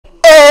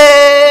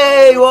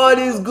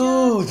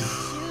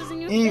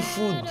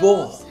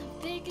eFootball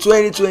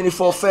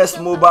 2024 first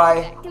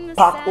mobile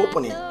pack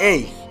opening.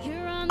 Hey,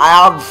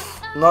 I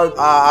do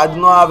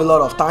not have a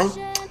lot of time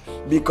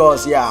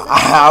because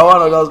I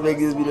want to just make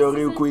this video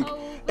real quick.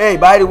 Hey,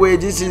 by the way,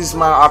 this is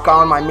my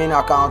account, my main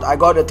account. I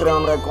got the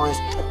 300 coins.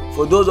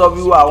 For those of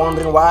you who are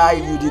wondering why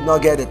you did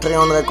not get the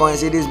 300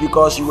 coins, it is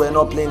because you were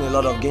not playing a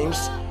lot of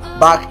games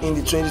back in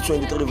the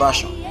 2023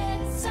 version.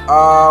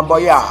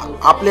 But yeah,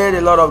 I played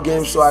a lot of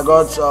games, so I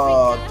got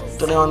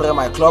 300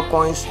 my club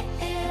coins.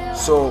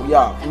 So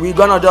yeah, we're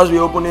gonna just be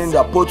opening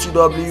the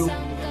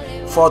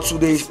POTW for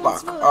today's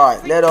pack.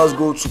 Alright, let us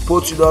go to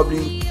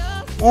POTW.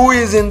 Who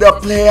is in the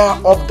player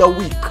of the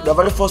week? The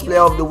very first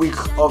player of the week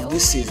of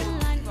this season.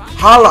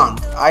 Haaland,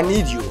 I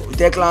need you.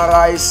 Declan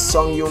Rice,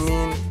 Son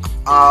Heung-min,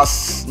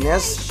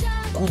 Asnes,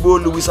 Kubo,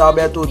 Luis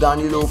Alberto,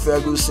 Danilo,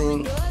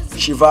 Ferguson,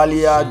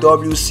 Chevalier,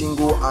 W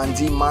Single, and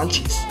D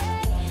Manchis.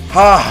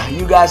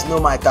 You guys know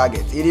my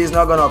target. It is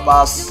not gonna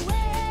pass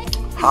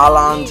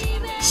Haaland,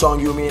 Son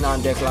Heung-min,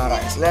 and Declan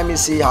Rice. Let me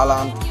see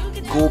Haaland,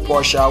 goal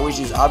pusher, which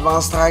is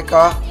advanced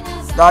striker.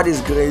 That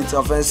is great.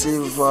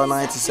 Offensive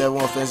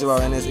 97, offensive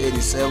awareness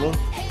 87.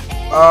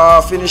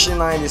 Finishing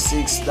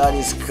 96, that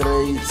is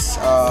great.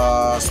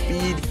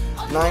 Speed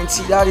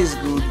 90, that is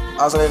good.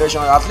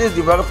 Acceleration, at least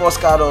the very first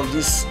card of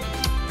this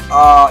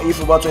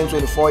eFootball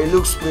 2024, it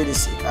looks pretty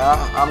sick.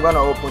 I'm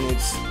gonna open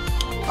it.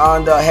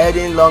 And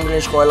heading, long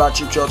range coiler,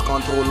 chip shot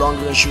control,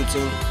 long range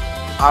shooting,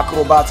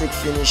 acrobatic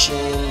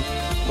finishing,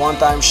 one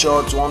time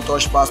shot, one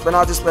touch pass,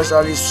 penalty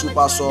specialist,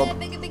 super sub.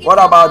 What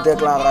about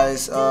Declan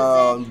Rice?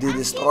 The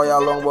destroyer,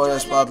 long ball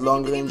expert,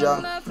 long ranger.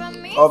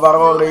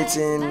 Overall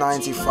rating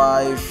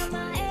 95.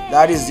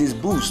 That is this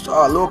boost.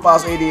 Low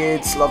pass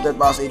 88, lofted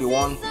pass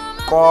 81.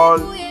 Call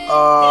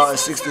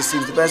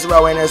 66. Defensive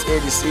awareness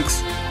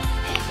 86.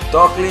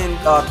 Tackling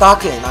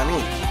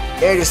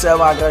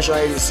 87. Aggression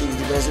 86.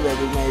 Defensive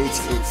equipment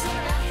 88.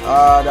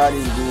 That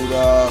is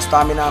good.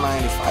 Stamina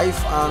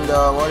 95. And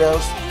what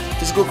else?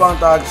 Physical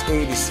contact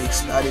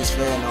 86. That is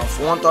fair enough.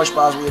 One touch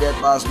pass, weighted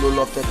pass, low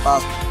lofted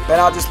pass.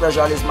 Penalty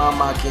specialist, man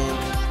marking.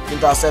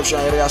 Interception,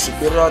 area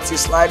superiority,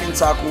 sliding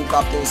tackle,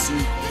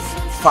 captaincy,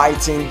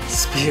 fighting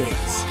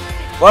spirits.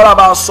 What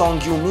about Son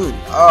Heung-min?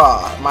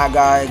 My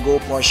guy, goal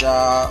pusher.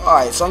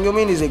 Alright, Son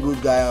Heung-min is a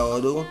good guy,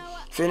 although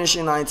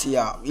finishing 90.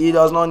 He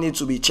does not need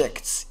to be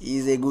checked.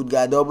 He's a good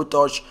guy. Double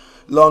touch,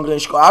 long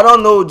range. I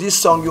don't know this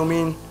Son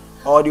Heung-min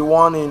or the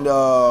one in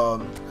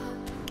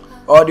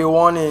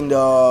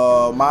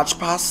the match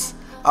pass.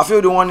 I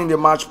feel the one in the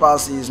match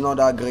pass is not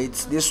that great.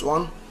 This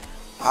one,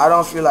 I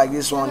don't feel like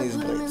this one is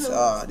great.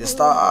 The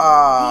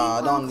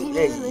star,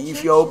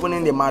 if you're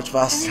opening the match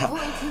pass,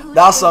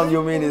 that Son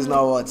Heung-min is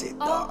not worth it.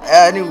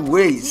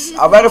 Anyways,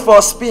 a very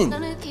first spin.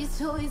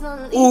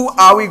 Who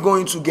are we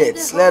going to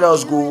get? Let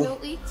us go.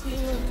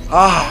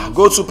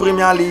 Go to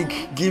Premier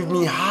League. Give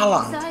me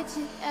Haaland.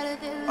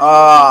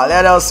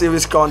 Let us see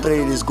which country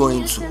it is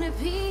going to.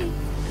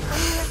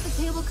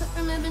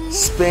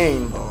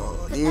 Spain,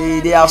 bro.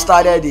 They have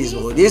started this,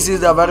 bro. This is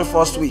the very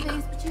first week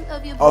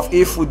of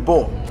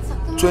eFootball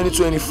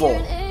 2024.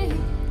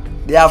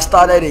 They have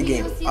started a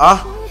game.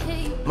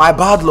 My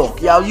bad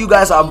luck. Yeah, you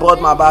guys have brought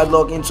my bad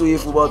luck into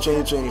eFootball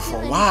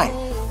 2024. Why?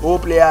 O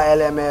player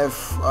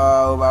LMF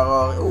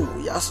overall.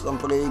 Oh, yes, some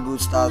pretty good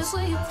stats.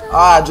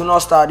 Do not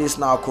start this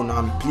now,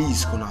 Konami.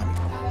 Please, Konami.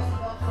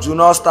 Do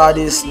not start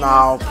this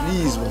now,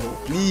 please, bro.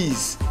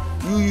 Please.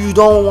 You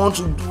don't want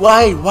to.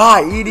 Why?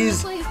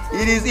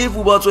 It is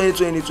eFootball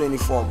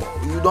 2024, bro.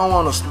 You don't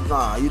want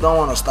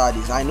to start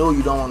this. I know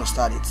you don't want to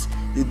start it.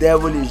 The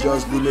devil is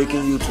just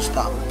making you to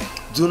start.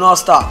 Do not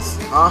start,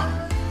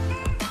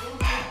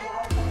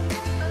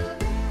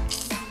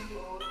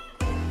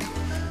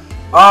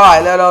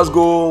 Alright, let us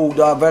go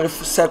the very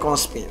second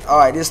spin.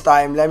 Alright, this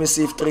time let me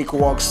see if trick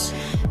works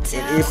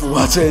in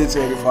eFootball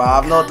 2024. I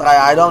have not tried.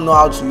 I don't know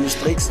how to use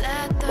tricks,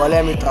 but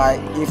let me try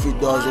if it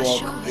does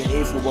work in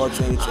eFootball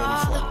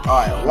 2024.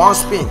 Alright, one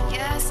spin.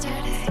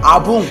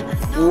 Boom.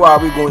 Who are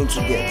we going to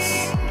get?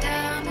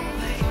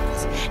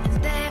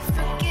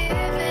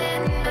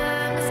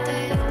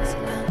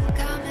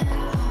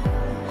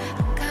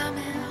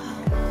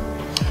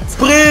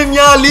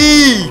 Premier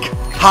League.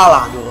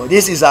 Haaland, bro.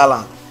 This is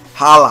Haaland.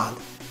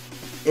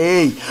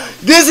 Hey,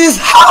 this is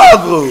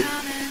Haaland, bro.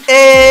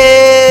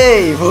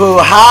 Hey, bro.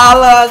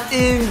 Haaland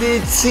in the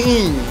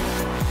team.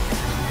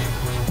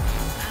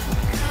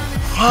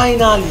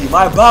 Finally,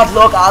 my bad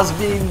luck has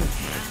been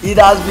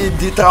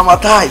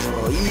detraumatized,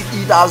 bro.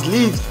 It has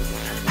lived.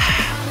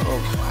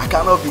 Oh, I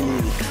cannot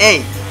believe it.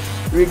 Hey,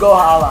 we got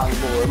Haaland,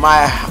 bro.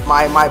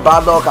 My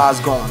bad luck has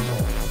gone, bro.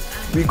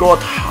 We got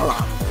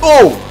Haaland.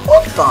 Oh,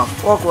 what the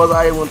fuck was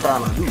I even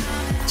trying to do?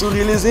 To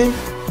release him?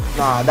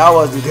 Nah, that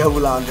was the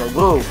devil anthem,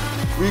 bro.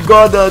 We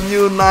got the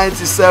new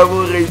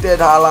 97 rated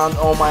Haaland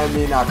on my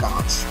main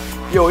account.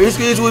 Yo,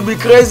 it would be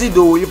crazy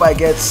though if I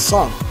get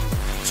Son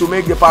to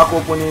make the pack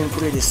opening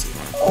pretty sick.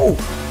 Oh,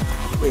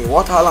 wait,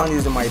 what Haaland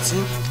is in my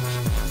team?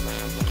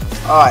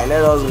 Alright,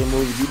 let us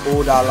remove the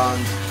old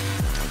Haaland.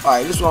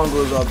 Alright, this one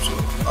goes up to.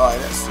 Alright,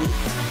 let's see.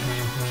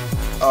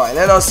 Alright,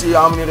 let us see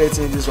how many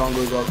ratings this one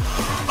goes up.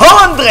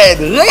 100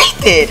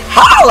 rated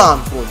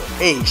Haaland photo.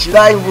 Hey, should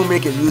I even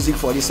make a music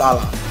for this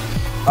Haaland?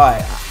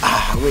 Alright,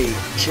 wait,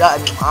 should I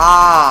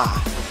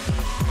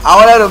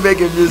wanted to make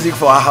a music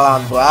for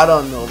Haaland, but I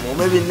don't know.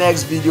 Maybe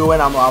next video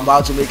when I'm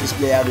about to make his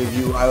player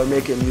review, I will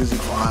make a music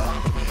for Haaland.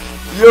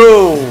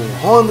 Yo,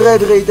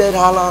 100 rated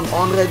Haaland,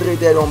 100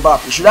 rated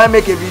Mbappe. Should I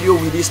make a video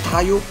with this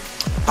style?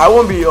 I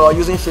won't be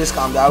using face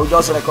cam. I will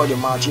just record the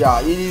match.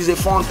 Yeah, it is a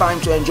fun time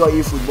to enjoy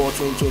eFootball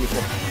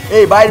 2024.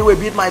 Hey, by the way,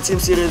 Beat My Team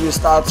series will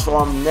start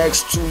from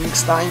next 2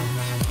 weeks time.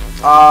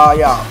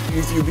 Yeah,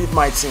 if you beat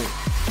my team.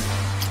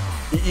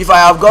 If I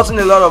have gotten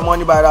a lot of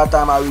money by that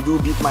time, I will do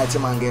Beat My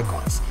Team and get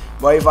coins.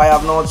 But if I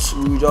have not,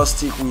 we will just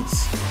stick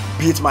with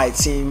Beat My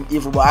Team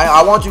eFootball.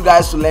 I want you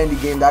guys to learn the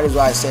game. That is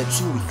why I said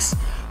 2 weeks.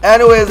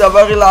 Anyways, the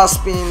very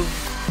last spin,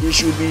 it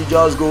should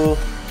just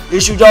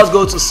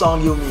go to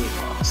Song You Me.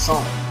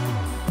 Song.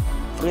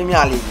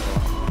 Premier League, bro.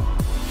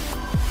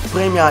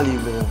 Premier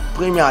League, bro.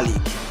 Premier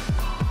League.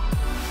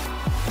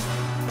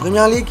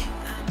 Premier League?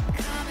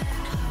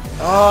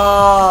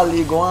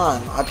 League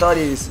 1. I thought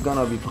it's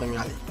gonna be Premier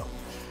League though.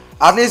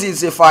 At least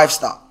it's a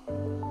 5-star.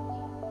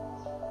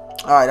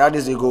 Alright, that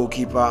is a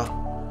goalkeeper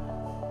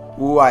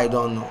who I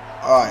don't know.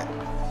 Alright.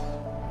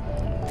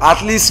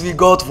 At least we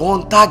got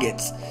 1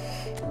 target.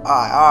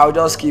 Alright, I'll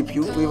just keep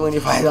you even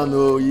if I don't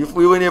know,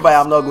 even if I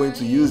am not going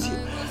to use you.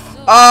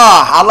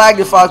 I like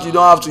the fact you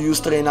don't have to use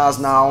trainers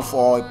now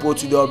for a Pro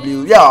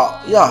 2W.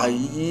 Yeah,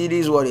 it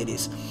is what it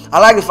is. I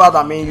like the fact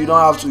that you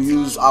don't have to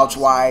use out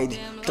wide,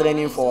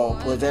 training for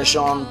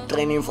possession,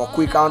 training for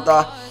quick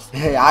counter.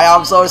 Hey, I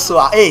am so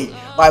hey,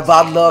 my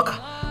bad luck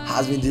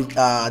has been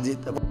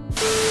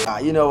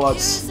you know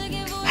what?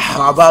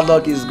 My bad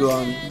luck is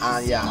gone,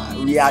 and yeah,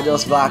 we are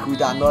just back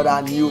with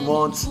another new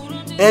month,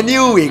 a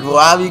new week.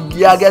 Bro.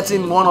 We are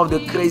getting one of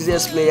the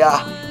craziest player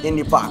in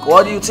the pack.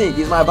 What do you think?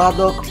 Is my bad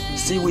luck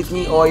still with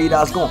me or it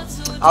has gone?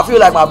 I feel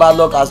like my bad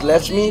luck has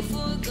left me.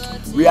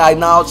 We are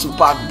now to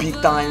pack big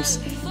times,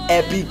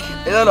 epic,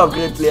 a lot of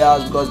great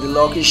players because the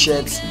lucky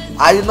shirts.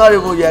 I did not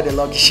even get the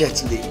lucky shirt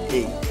today.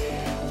 Hey.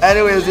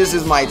 Anyways, this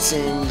is my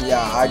team.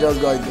 Yeah, I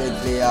just got great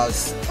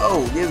players.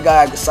 Oh, this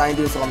guy signed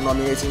in from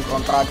nominating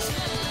contracts.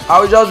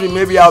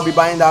 Maybe I'll be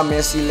buying that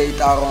Messi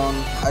later on.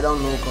 I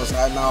don't know because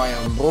right now I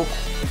am broke.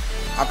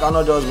 I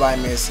cannot just buy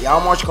Messi. How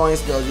much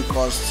coins does it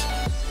cost?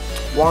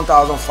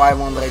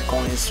 1,500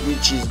 coins,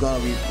 which is gonna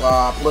be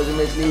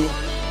approximately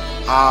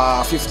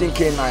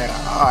 15k naira.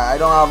 I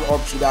don't have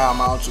up to that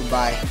amount to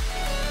buy.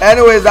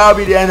 Anyways, that'll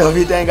be the end of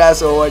it. Thank you guys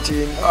for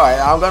watching. Alright,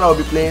 I'm gonna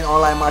be playing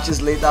online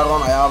matches later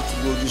on. I have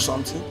to go do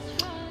something.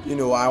 You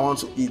know, I want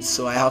to eat,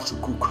 so I have to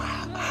cook.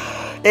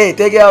 Hey,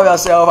 take care of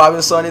yourself. I've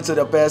been Sonny to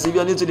the best. If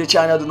you're new to the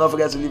channel, do not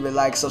forget to leave a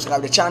like,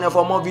 subscribe to the channel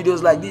for more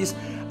videos like this.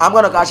 I'm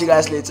gonna catch you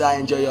guys later.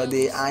 Enjoy your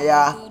day, and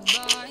yeah,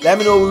 let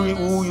me know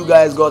who you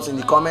guys got in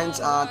the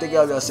comments. And take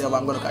care of yourself.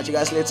 I'm gonna catch you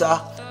guys later,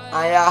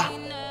 and yeah,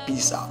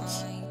 peace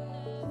out.